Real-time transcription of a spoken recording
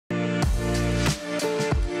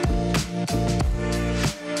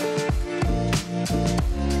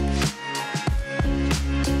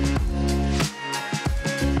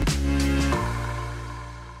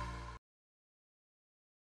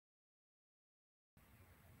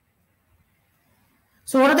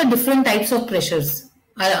So what are the different types of pressures?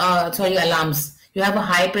 Alarms. You have a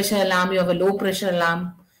high pressure alarm, you have a low pressure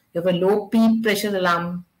alarm, you have a low peak pressure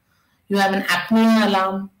alarm, you have an apnea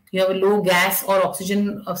alarm, you have a low gas or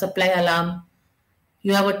oxygen supply alarm,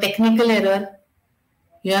 you have a technical error,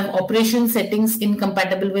 you have operation settings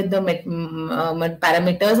incompatible with the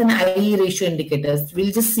parameters and IE ratio indicators.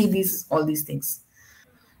 We'll just see all these things.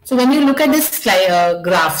 So when you look at this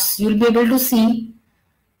graphs, you'll be able to see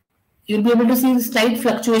slight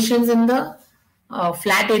fluctuations in the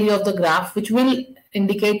flat area of the graph, which will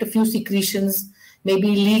indicate a few secretions, maybe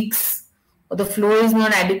leaks, or the flow is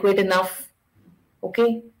not adequate enough.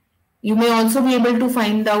 Okay. You may also be able to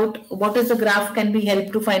find out what is the graph can be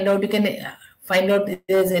helped to find out. You can find out if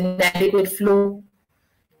there is inadequate flow.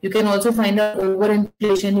 You can also find out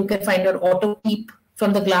overinflation. You can find out auto peep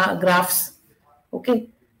from the graphs. Okay.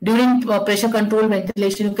 During pressure control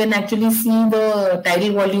ventilation, you can actually see the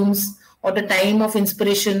tidal volumes or the time of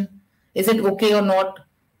inspiration. Is it okay or not?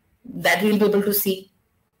 That we'll be able to see.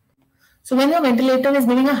 So when your ventilator is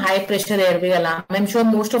giving a high pressure airway alarm, I'm sure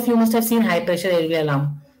most of you must have seen high pressure airway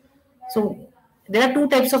alarm. So there are two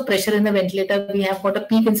types of pressure in the ventilator. We have got a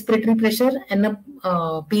peak inspiratory pressure and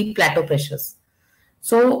a peak plateau pressures.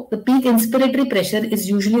 So the peak inspiratory pressure is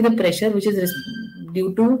usually the pressure which is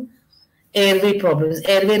due to airway problems,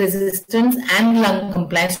 airway resistance and lung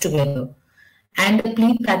compliance together. And the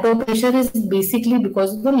peak plateau pressure is basically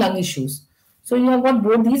because of the lung issues. So you have got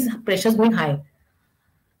both these pressures going high.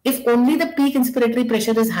 If only the peak inspiratory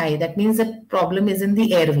pressure is high, that means the problem is in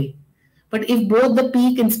the airway. But if both the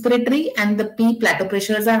peak inspiratory and the peak plateau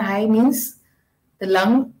pressures are high, means the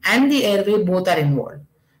lung and the airway both are involved.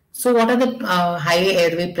 So what are the high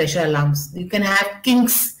airway pressure alarms? You can have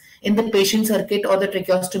kinks in the patient circuit or the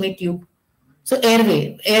tracheostomy tube. So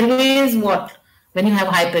airway is what? When you have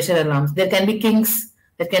high pressure alarms, there can be kinks,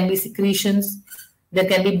 there can be secretions, there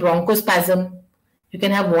can be bronchospasm. You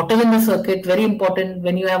can have water in the circuit, very important.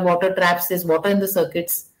 When you have water traps, there's water in the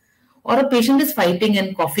circuits. Or a patient is fighting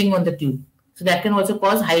and coughing on the tube. So that can also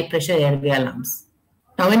cause high pressure airway alarms.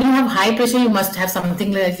 Now when you have high pressure, you must have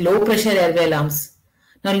something like low pressure airway alarms.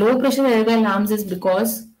 Now low pressure airway alarms is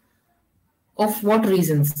because of what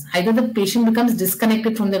reasons? Either the patient becomes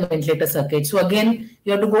disconnected from the ventilator circuit. So again,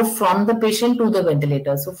 you have to go from the patient to the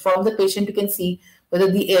ventilator. So from the patient, you can see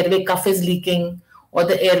whether the airway cuff is leaking or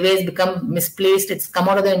the airways become misplaced. It's come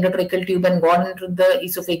out of the endotracheal tube and gone into the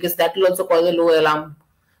esophagus. That will also cause a low alarm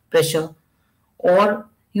pressure. Or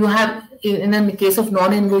you have, in the case of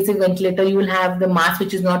non-invasive ventilator, you will have the mask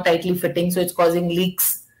which is not tightly fitting, so it's causing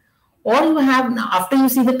leaks. Or you have, after you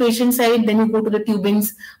see the patient side, then you go to the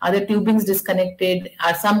tubings. Are the tubings disconnected?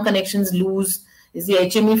 Are some connections loose? Is the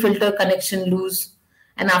HME filter connection loose?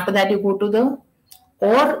 And after that you go to the,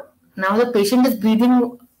 or now the patient is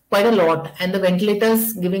breathing quite a lot and the ventilator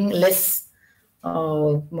is giving less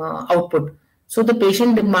output. So the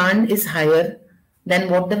patient demand is higher than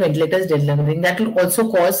what the ventilator is delivering. That will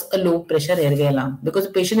also cause a low pressure airway alarm because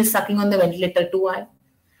the patient is sucking on the ventilator too high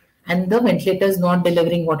and the ventilator is not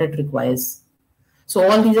delivering what it requires. So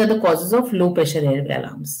all these are the causes of low pressure airway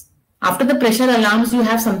alarms. After the pressure alarms, you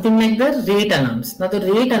have something like the rate alarms. Now the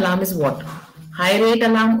rate alarm is what? High rate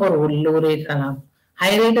alarm or low rate alarm.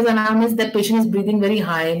 High rate alarm is that patient is breathing very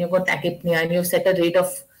high and you've got tachypnea and you've set a rate of,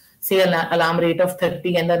 say, an alarm rate of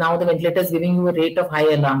 30 and then now the ventilator is giving you a rate of high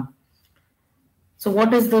alarm. So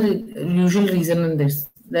what is the usual reason in this?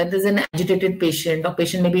 That is an agitated patient or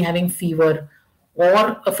patient may be having fever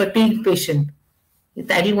or a fatigued patient. The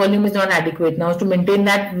tidal volume is not adequate. Now to maintain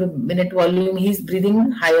that minute volume, he's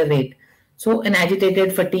breathing higher rate. So an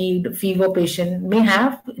agitated, fatigued, fever patient may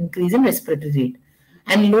have increase in respiratory rate.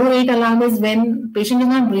 And low rate alarm is when patient is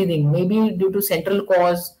not breathing, maybe due to central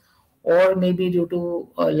cause or maybe due to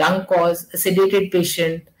a lung cause, a sedated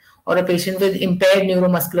patient or a patient with impaired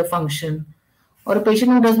neuromuscular function or a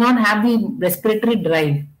patient who does not have the respiratory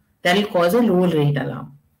drive. That will cause a low rate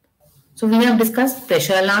alarm. So we have discussed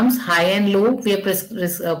pressure alarms, high and low. We have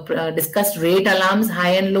discussed rate alarms,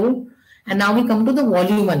 high and low. And now we come to the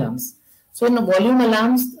volume alarms. So in the volume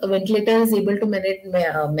alarms, a ventilator is able to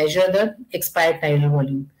measure the expired tidal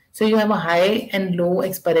volume. So you have a high and low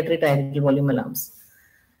expiratory tidal volume alarms.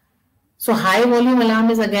 So high volume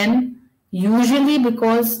alarm is again usually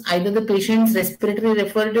because either the patient's respiratory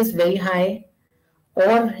effort is very high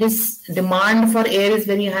or his demand for air is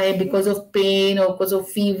very high because of pain or because of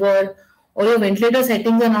fever, or your ventilator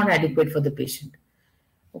settings are not adequate for the patient.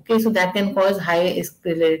 Okay, so that can cause high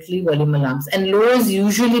expiratory volume alarms. And low is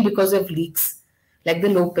usually because of leaks, like the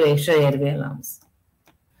low pressure airway alarms.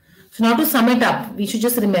 So now to sum it up, we should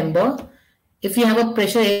just remember, if you have a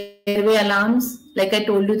pressure airway alarms, like I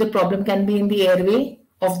told you, the problem can be in the airway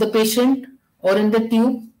of the patient or in the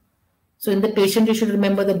tube. So in the patient, you should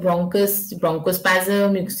remember the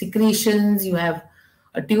bronchospasm, secretions, you have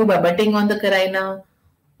a tube abutting on the carina,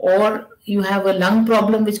 or you have a lung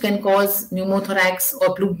problem which can cause pneumothorax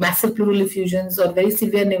or massive pleural effusions or very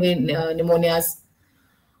severe pneumonias,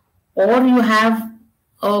 or you have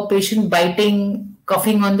a patient biting,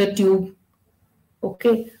 coughing on the tube,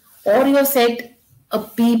 okay, or you have set a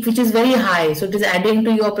PEEP which is very high, so it is adding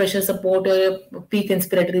to your pressure support or your peak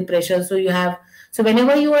inspiratory pressure. So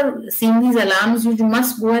whenever you are seeing these alarms, you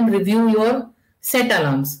must go and review your set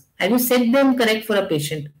alarms. Have you set them correct for a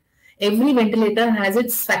patient? Every ventilator has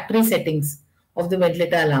its factory settings of the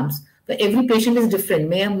ventilator alarms. But every patient is different.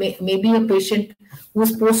 Maybe a patient who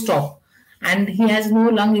is post-op and he has no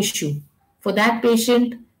lung issue. For that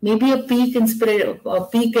patient, maybe a peak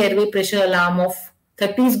airway pressure alarm of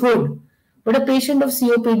 30 is good. But a patient of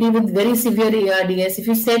COPD with very severe ARDS, if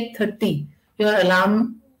you set 30, your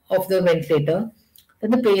alarm of the ventilator, then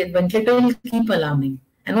the ventilator will keep alarming.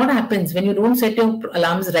 And what happens when you don't set your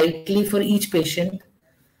alarms rightly for each patient?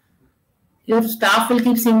 Your staff will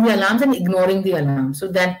keep seeing the alarms and ignoring the alarm. So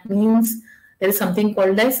that means there is something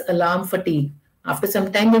called as alarm fatigue. After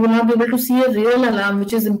some time, they will not be able to see a real alarm,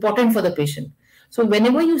 which is important for the patient. So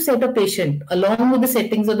whenever you set a patient, along with the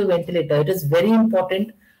settings of the ventilator, it is very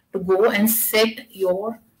important to go and set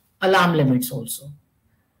your alarm limits also.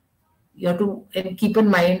 You have to keep in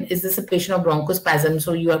mind, is this a patient of bronchospasm?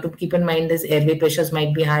 So you have to keep in mind his airway pressures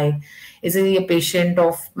might be high. Is he a patient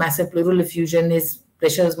of massive pleural effusion? His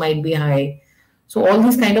pressures might be high. So all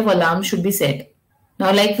these kind of alarms should be set.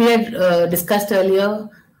 Now, like we had discussed earlier,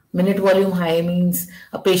 minute volume high means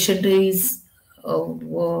a patient is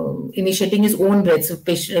initiating his own breaths. So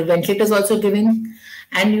ventilator is also giving,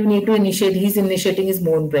 and you need to he's initiating his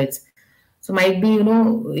own breaths. So might be,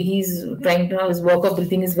 he's trying to have his work of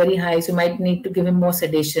breathing is very high, so you might need to give him more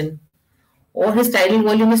sedation. Or his tidal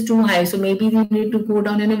volume is too high, so maybe we need to go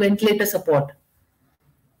down in a ventilator support.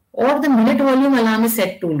 Or the minute volume alarm is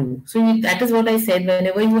set too low. So that is what I said,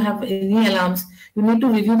 whenever you have any alarms, you need to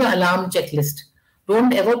review the alarm checklist.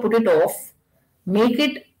 Don't ever put it off. Make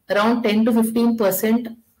it around 10 to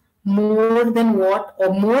 15% more than what,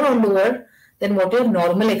 or more or lower than what your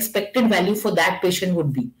normal expected value for that patient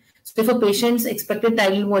would be. So if a patient's expected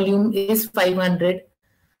tidal volume is 500,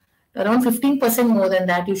 around 15% more than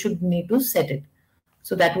that, you should need to set it.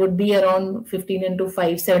 So that would be around 15 into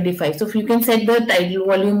 575. So if you can set the tidal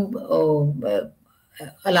volume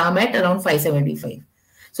alarm at around 575.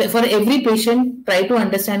 So for every patient, try to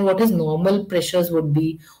understand what his normal pressures would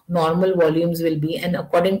be, normal volumes will be, and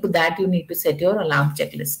according to that, you need to set your alarm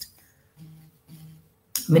checklist.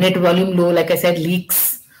 Minute volume low, like I said,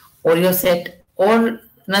 leaks, or your set. Or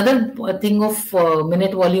another thing of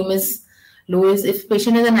minute volume is low is if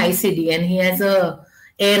patient has an ICD and he has a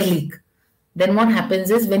air leak, then what happens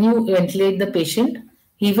is when you ventilate the patient,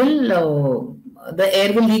 he will the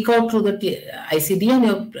air will leak out through the ICD and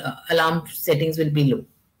your alarm settings will be low.